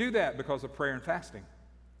 Why did he do that? Because of prayer and fasting.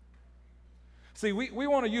 See, we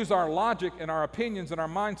want to use our logic and our opinions and our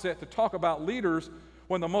mindset to talk about leaders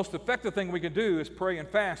when the most effective thing we can do is pray and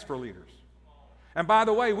fast for leaders. And by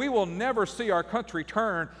the way, we will never see our country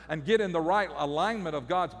turn and get in the right alignment of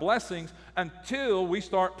God's blessings until we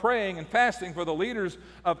start praying and fasting for the leaders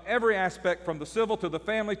of every aspect, from the civil to the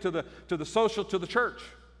family to the social to the church.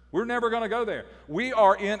 We're never going to go there. We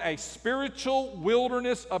are in a spiritual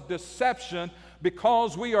wilderness of deception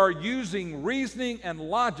because we are using reasoning and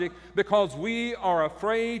logic, because we are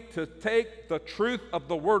afraid to take the truth of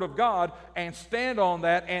the Word of God and stand on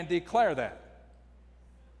that and declare that.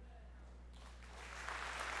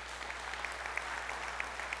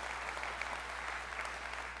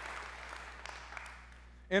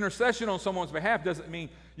 Intercession on someone's behalf doesn't mean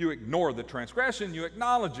you ignore the transgression, you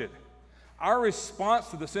acknowledge it. Our response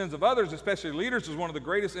to the sins of others, especially leaders, is one of the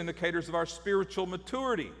greatest indicators of our spiritual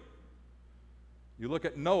maturity. You look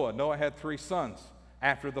at Noah. Noah had 3 sons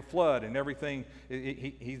after the flood and everything.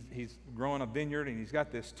 He's growing a vineyard and he's got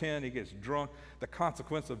this tent. He gets drunk. The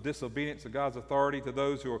consequence of disobedience to God's authority to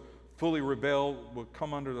those who are fully rebelled will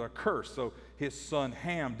come under the curse. So his son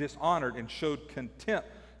Ham dishonored and showed contempt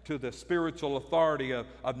to the spiritual authority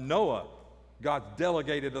of Noah, God's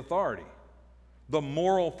delegated authority. The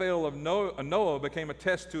moral fail of Noah became a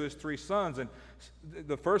test to his 3 sons, and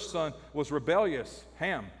the first son was rebellious,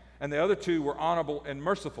 Ham, and the other 2 were honorable and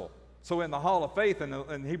merciful. So in the Hall of Faith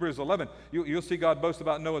in Hebrews 11, you'll see God boast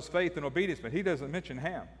about Noah's faith and obedience, but he doesn't mention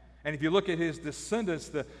Ham. And if you look at his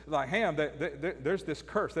descendants, like Ham, there's this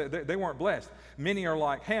curse. They weren't blessed. Many are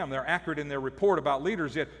like Ham. They're accurate in their report about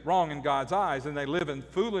leaders, yet wrong in God's eyes, and they live in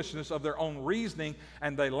foolishness of their own reasoning,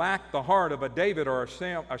 and they lack the heart of a David or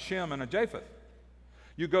a Shem and a Japheth.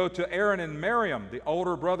 You go to Aaron and Miriam, the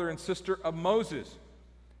older brother and sister of Moses.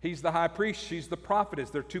 He's the high priest, she's the prophetess.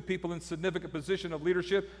 They're 2 people in significant position of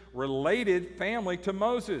leadership, related family to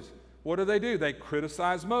Moses. What do? They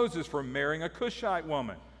criticize Moses for marrying a Cushite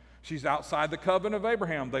woman. She's outside the covenant of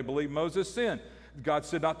Abraham. They believe Moses sinned. God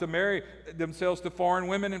said not to marry themselves to foreign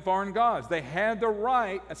women and foreign gods. They had the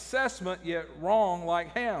right assessment, yet wrong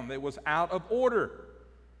like Ham. It was out of order.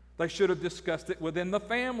 They should have discussed it within the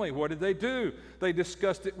family. What did they do? They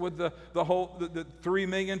discussed it with the 3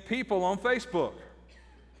 million people on Facebook.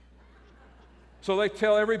 So they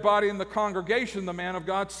tell everybody in the congregation the man of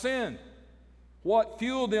God sinned. What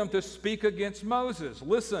fueled them to speak against Moses?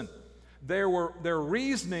 Listen, their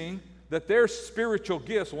reasoning that their spiritual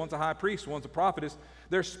gifts, one's a high priest, one's a prophetess,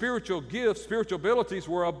 their spiritual gifts, spiritual abilities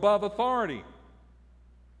were above authority.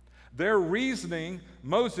 Their reasoning,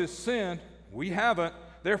 Moses sinned, we haven't,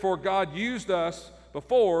 therefore God used us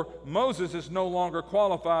before. Moses is no longer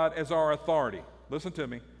qualified as our authority. Listen to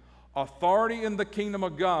me. Authority in the kingdom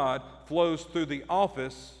of God flows through the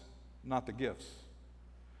office, not the gifts.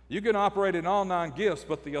 You can operate in all 9 gifts,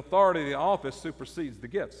 but the authority of the office supersedes the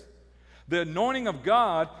gifts. The anointing of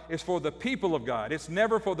God is for the people of God. It's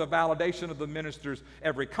never for the validation of the minister's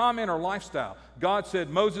every comment or lifestyle. God said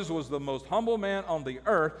Moses was the most humble man on the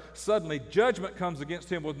earth. Suddenly, judgment comes against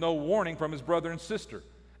him with no warning from his brother and sister.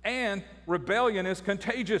 And rebellion is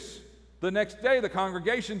contagious. The next day, the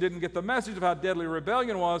congregation didn't get the message of how deadly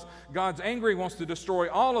rebellion was. God's angry, wants to destroy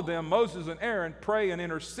all of them. Moses and Aaron pray and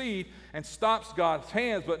intercede and stops God's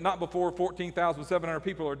hands, but not before 14,700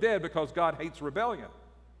 people are dead, because God hates rebellion.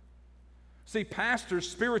 See, pastors,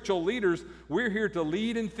 spiritual leaders, we're here to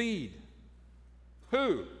lead and feed.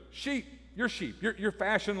 Who? Sheep. You're sheep. You're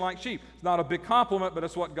fashioned like sheep. It's not a big compliment, but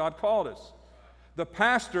it's what God called us. The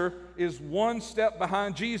pastor is one step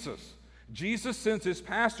behind Jesus. Jesus sends his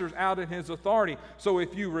pastors out in his authority. So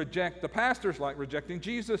if you reject the pastors, like rejecting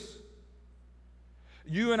Jesus.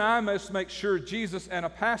 You and I must make sure Jesus and a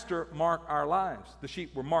pastor mark our lives. The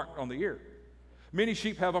sheep were marked on the ear. Many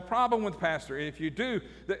sheep have a problem with pastor, and if you do,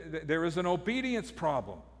 there is an obedience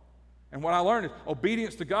problem. And what I learned is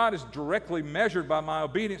obedience to God is directly measured by my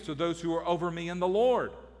obedience to those who are over me in the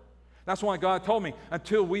Lord. That's why God told me,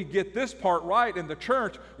 until we get this part right in the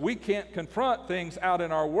church, we can't confront things out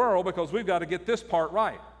in our world, because we've got to get this part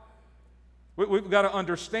right. We've got to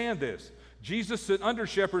understand this. Jesus sent under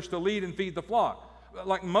shepherds to lead and feed the flock.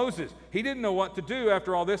 Like Moses, he didn't know what to do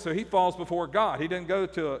after all this, so he falls before God. He didn't go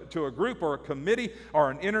to a group or a committee or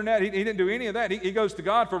an internet. He didn't do any of that. He goes to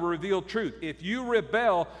God for revealed truth. If you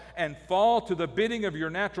rebel and fall to the bidding of your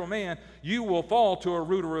natural man, you will fall to a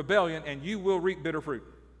root of rebellion, and you will reap bitter fruit.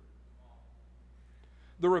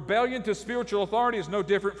 The rebellion to spiritual authority is no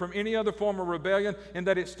different from any other form of rebellion, in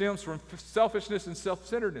that it stems from selfishness and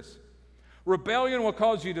self-centeredness. Rebellion will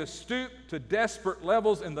cause you to stoop to desperate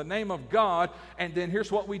levels in the name of God, and then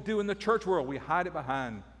here's what we do in the church world. We hide it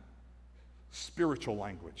behind spiritual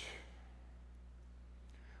language.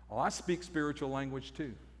 Well, I speak spiritual language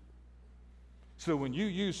too. So when you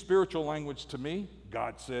use spiritual language to me,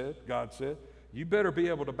 God said, you better be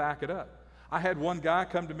able to back it up. I had one guy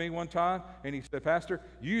come to me one time, and he said, Pastor,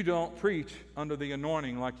 you don't preach under the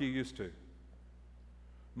anointing like you used to.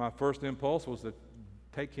 My first impulse was to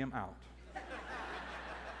take him out.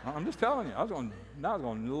 I'm just telling you, I was going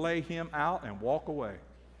to lay him out and walk away.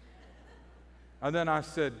 And then I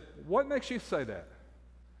said, what makes you say that?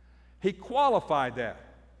 He qualified that.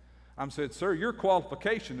 I said, sir, your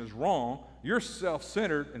qualification is wrong. You're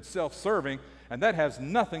self-centered and self-serving, and that has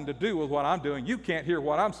nothing to do with what I'm doing. You can't hear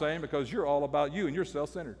what I'm saying because you're all about you and you're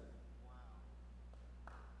self-centered.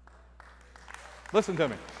 Listen to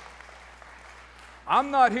me. I'm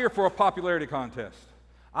not here for a popularity contest.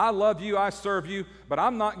 I love you, I serve you, but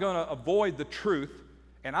I'm not going to avoid the truth,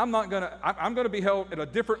 and I'm going to be held at a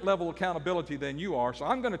different level of accountability than you are, so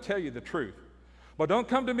I'm going to tell you the truth. But don't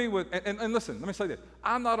come to me with, and listen, let me say this.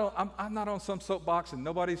 I'm not on some soapbox, and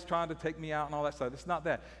nobody's trying to take me out and all that stuff. It's not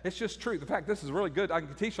that. It's just truth. In fact, this is really good. I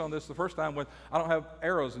can teach on this the first time when I don't have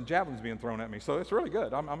arrows and javelins being thrown at me, so it's really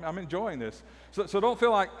good. I'm enjoying this. So don't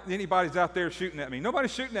feel like anybody's out there shooting at me.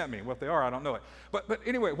 Nobody's shooting at me. Well, if they are, I don't know it. But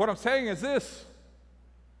anyway, what I'm saying is this.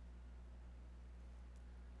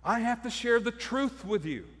 I have to share the truth with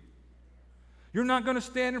you. You're not going to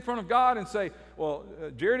stand in front of God and say, well,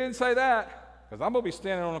 Jerry didn't say that, because I'm going to be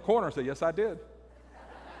standing on the corner and say, yes, I did.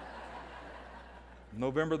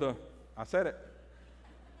 I said it.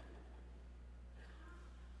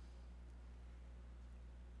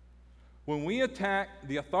 When we attack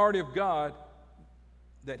the authority of God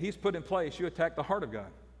that He's put in place, you attack the heart of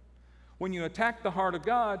God. When you attack the heart of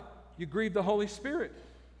God, you grieve the Holy Spirit.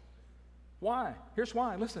 Why? Here's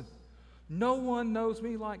why. Listen, no one knows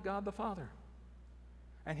me like God the Father.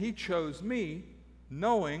 And He chose me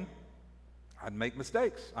knowing I'd make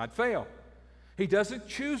mistakes, I'd fail. He doesn't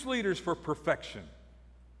choose leaders for perfection.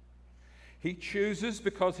 He chooses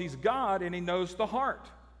because He's God and He knows the heart.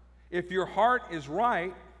 If your heart is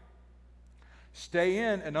right, stay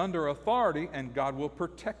in and under authority and God will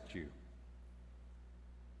protect you.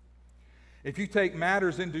 If you take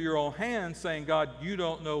matters into your own hands saying, God, you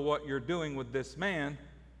don't know what you're doing with this man,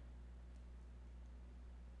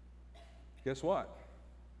 guess what?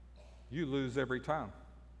 You lose every time.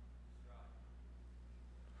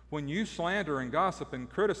 When you slander and gossip and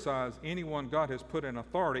criticize anyone God has put in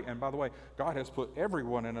authority, and by the way, God has put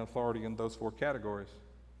everyone in authority in those 4 categories,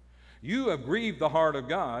 you have grieved the heart of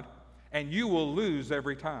God, and you will lose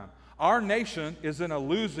every time. Our nation is in a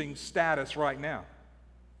losing status right now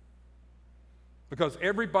because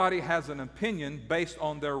everybody has an opinion based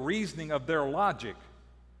on their reasoning of their logic.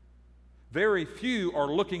 Very few are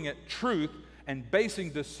looking at truth and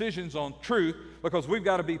basing decisions on truth because we've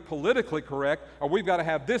got to be politically correct or we've got to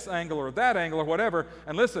have this angle or that angle or whatever.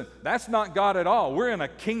 And listen, that's not God at all. We're in a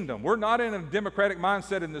kingdom. We're not in a democratic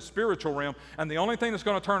mindset in the spiritual realm. And the only thing that's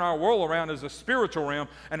going to turn our world around is the spiritual realm.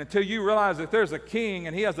 And until you realize that there's a king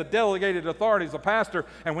and he has a delegated authority as a pastor,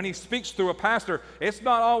 and when he speaks through a pastor, it's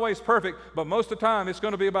not always perfect, but most of the time it's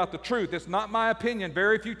going to be about the truth. It's not my opinion.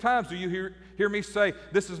 Very few times do you hear me say,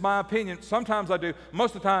 this is my opinion. Sometimes I do.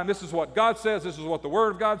 Most of the time, this is what God says. This is what the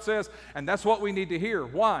Word of God says. And that's what we need to hear.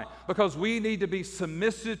 Why? Because we need to be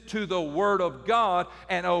submissive to the Word of God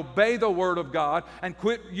and obey the Word of God and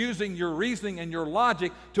quit using your reasoning and your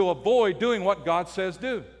logic to avoid doing what God says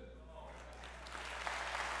do.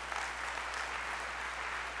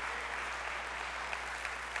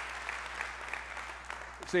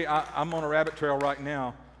 See, I'm on a rabbit trail right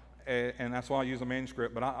now, and that's why I use a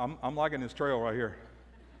manuscript, but I'm liking this trail right here.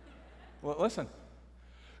 Well, listen,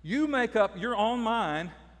 you make up your own mind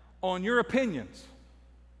on your opinions.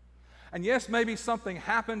 And yes, maybe something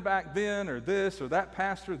happened back then, or this, or that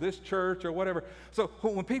pastor, this church, or whatever. So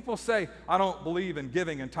when people say, I don't believe in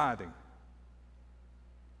giving and tithing,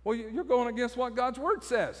 well, you're going against what God's Word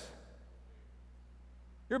says.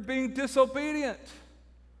 You're being disobedient.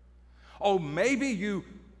 Oh, maybe you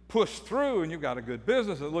push through and you've got a good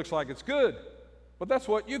business, it looks like it's good. But that's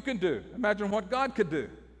what you can do. Imagine what God could do.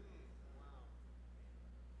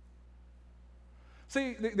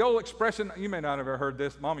 See, the old expression, you may not have ever heard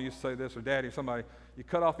this. Mama used to say this, or Daddy, or somebody, you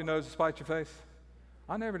cut off your nose to spite your face.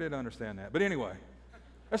 I never did understand that. But anyway,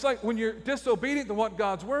 it's like when you're disobedient to what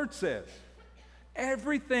God's Word says.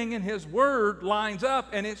 Everything in His Word lines up,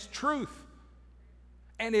 and it's truth.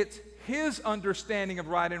 And it's His understanding of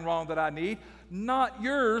right and wrong that I need, not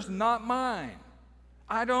yours, not mine.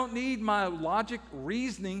 I don't need my logic,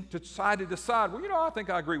 reasoning to try to decide, well, I think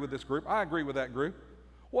I agree with this group. I agree with that group.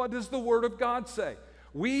 What does the Word of God say?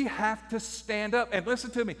 We have to stand up. And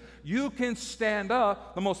listen to me, you can stand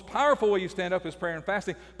up. The most powerful way you stand up is prayer and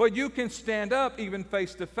fasting. But you can stand up even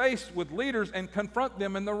face to face with leaders and confront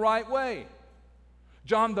them in the right way.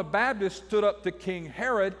 John the Baptist stood up to King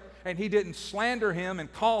Herod, and he didn't slander him and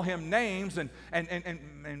call him names and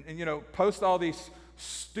post all these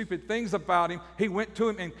stupid things about him. He went to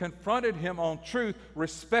him and confronted him on truth,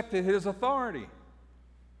 respected his authority.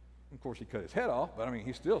 Of course, he cut his head off, but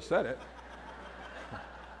he still said it.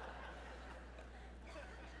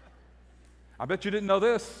 I bet you didn't know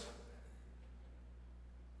this.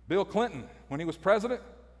 Bill Clinton, when he was president,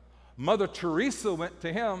 Mother Teresa went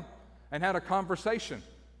to him and had a conversation.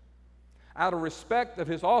 Out of respect of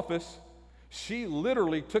his office, she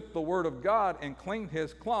literally took the Word of God and cleaned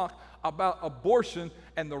his clock about abortion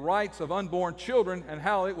and the rights of unborn children and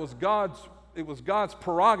how it was God's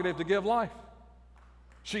prerogative to give life.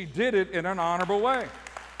 She did it in an honorable way.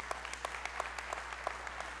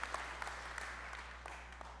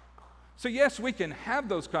 So yes, we can have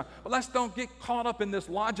those kinds, but let's don't get caught up in this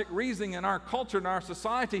logic reasoning in our culture and our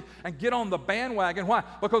society and get on the bandwagon. Why?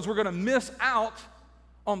 Because we're going to miss out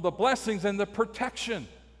on the blessings and the protection.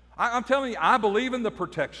 I'm telling you, I believe in the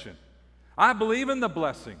protection. I believe in the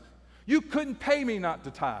blessings. You couldn't pay me not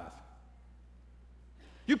to tithe.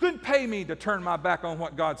 You couldn't pay me to turn my back on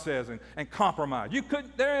what God says and compromise.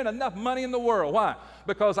 There ain't enough money in the world. Why?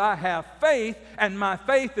 Because I have faith, and my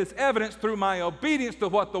faith is evidenced through my obedience to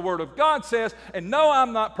what the Word of God says. And no,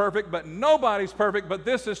 I'm not perfect, but nobody's perfect, but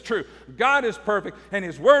this is true. God is perfect, and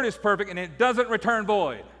His Word is perfect, and it doesn't return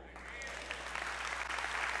void.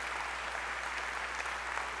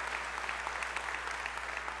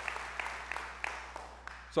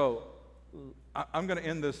 So I'm going to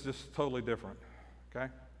end this just totally different, okay?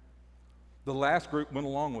 The last group went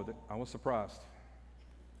along with it. I was surprised.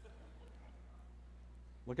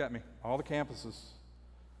 Look at me. All the campuses,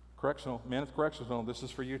 correctional, men of correctional, this is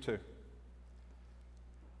for you too.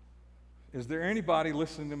 Is there anybody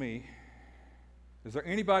listening to me? Is there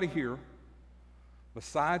anybody here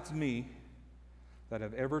besides me that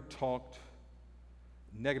have ever talked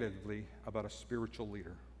negatively about a spiritual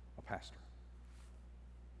leader, a pastor?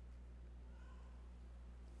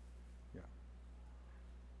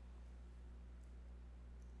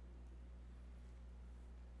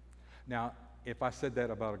 Now, if I said that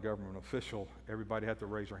about a government official, everybody had to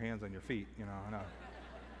raise your hands on your feet, I know.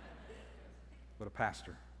 But a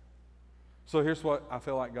pastor. So here's what I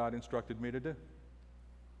feel like God instructed me to do.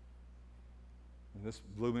 And this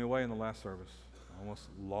blew me away in the last service. I almost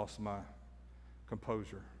lost my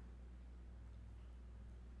composure.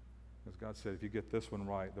 Because God said, if you get this one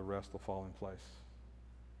right, the rest will fall in place.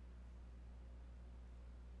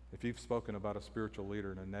 If you've spoken about a spiritual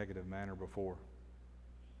leader in a negative manner before,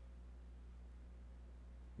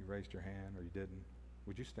 you raised your hand or you didn't,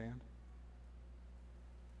 would you stand?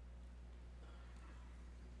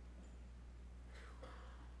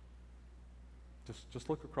 Just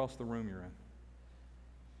look across the room you're in.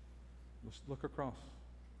 Just look across.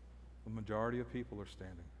 The majority of people are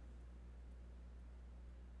standing.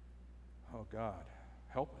 Oh God,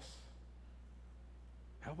 help us.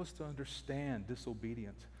 Help us to understand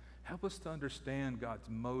disobedience. Help us to understand God's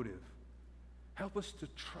motive. Help us to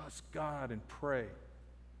trust God and pray.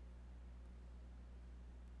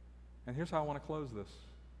 And here's how I want to close this.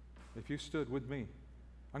 If you stood with me,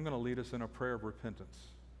 I'm going to lead us in a prayer of repentance.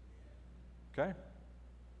 Okay?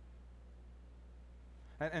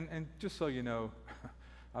 And just so you know,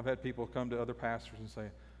 I've had people come to other pastors and say,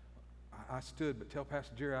 I stood, but tell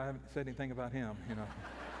Pastor Jerry I haven't said anything about him,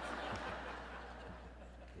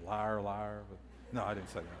 Liar, liar. But no, I didn't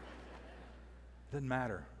say that. Doesn't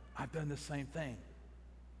matter. I've done the same thing.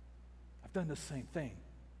 I've done the same thing.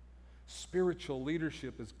 Spiritual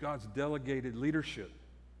leadership is God's delegated leadership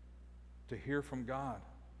to hear from God.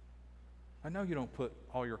 I know you don't put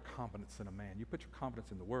all your confidence in a man. You put your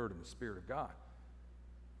confidence in the Word and the Spirit of God.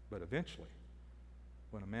 But eventually,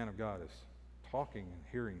 when a man of God is talking and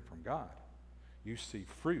hearing from God, you see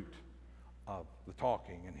fruit of the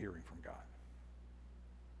talking and hearing from God.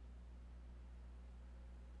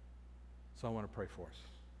 So I want to pray for us.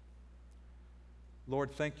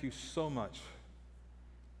 Lord, thank you so much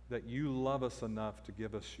that you love us enough to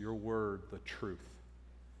give us your word, the truth.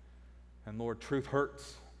 And Lord, truth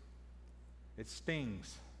hurts. It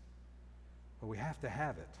stings. But we have to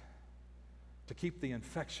have it to keep the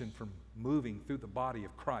infection from moving through the body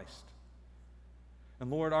of Christ.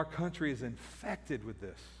 And Lord, our country is infected with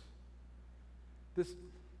this. This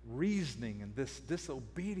reasoning and this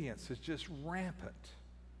disobedience is just rampant.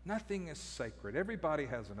 Nothing is sacred. Everybody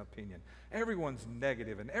has an opinion. Everyone's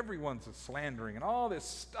negative and everyone's slandering and all this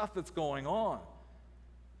stuff that's going on.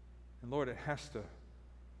 And Lord, it has to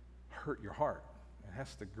hurt your heart. It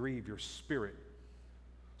has to grieve your spirit.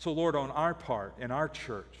 So Lord, on our part, in our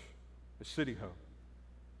church, the City Hope,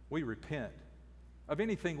 we repent of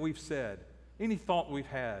anything we've said, any thought we've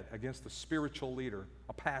had against a spiritual leader,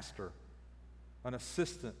 a pastor, an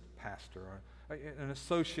assistant pastor, or an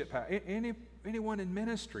associate pastor, anyone in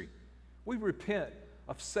ministry. We repent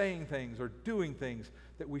of saying things or doing things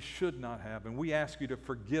that we should not have, and we ask you to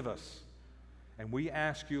forgive us. And we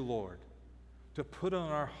ask you, Lord, to put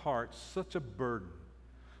on our hearts such a burden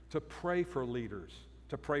to pray for leaders,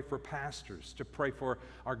 to pray for pastors, to pray for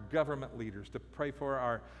our government leaders, to pray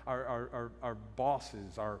for our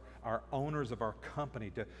bosses, our owners of our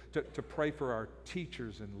company, to pray for our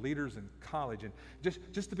teachers and leaders in college, and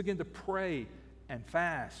just to begin to pray and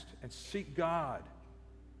fast and seek God.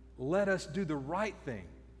 Let us do the right thing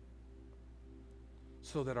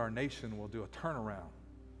so that our nation will do a turnaround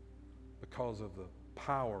because of the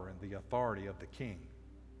power and the authority of the King.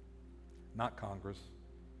 Not Congress,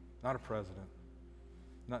 not a president,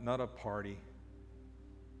 not a party,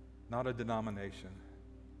 not a denomination,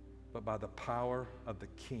 but by the power of the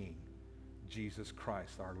King, Jesus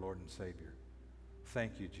Christ, our Lord and Savior.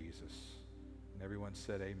 Thank you, Jesus. And everyone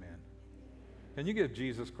said amen. Can you give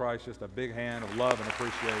Jesus Christ just a big hand of love and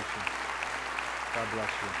appreciation? God bless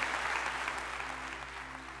you.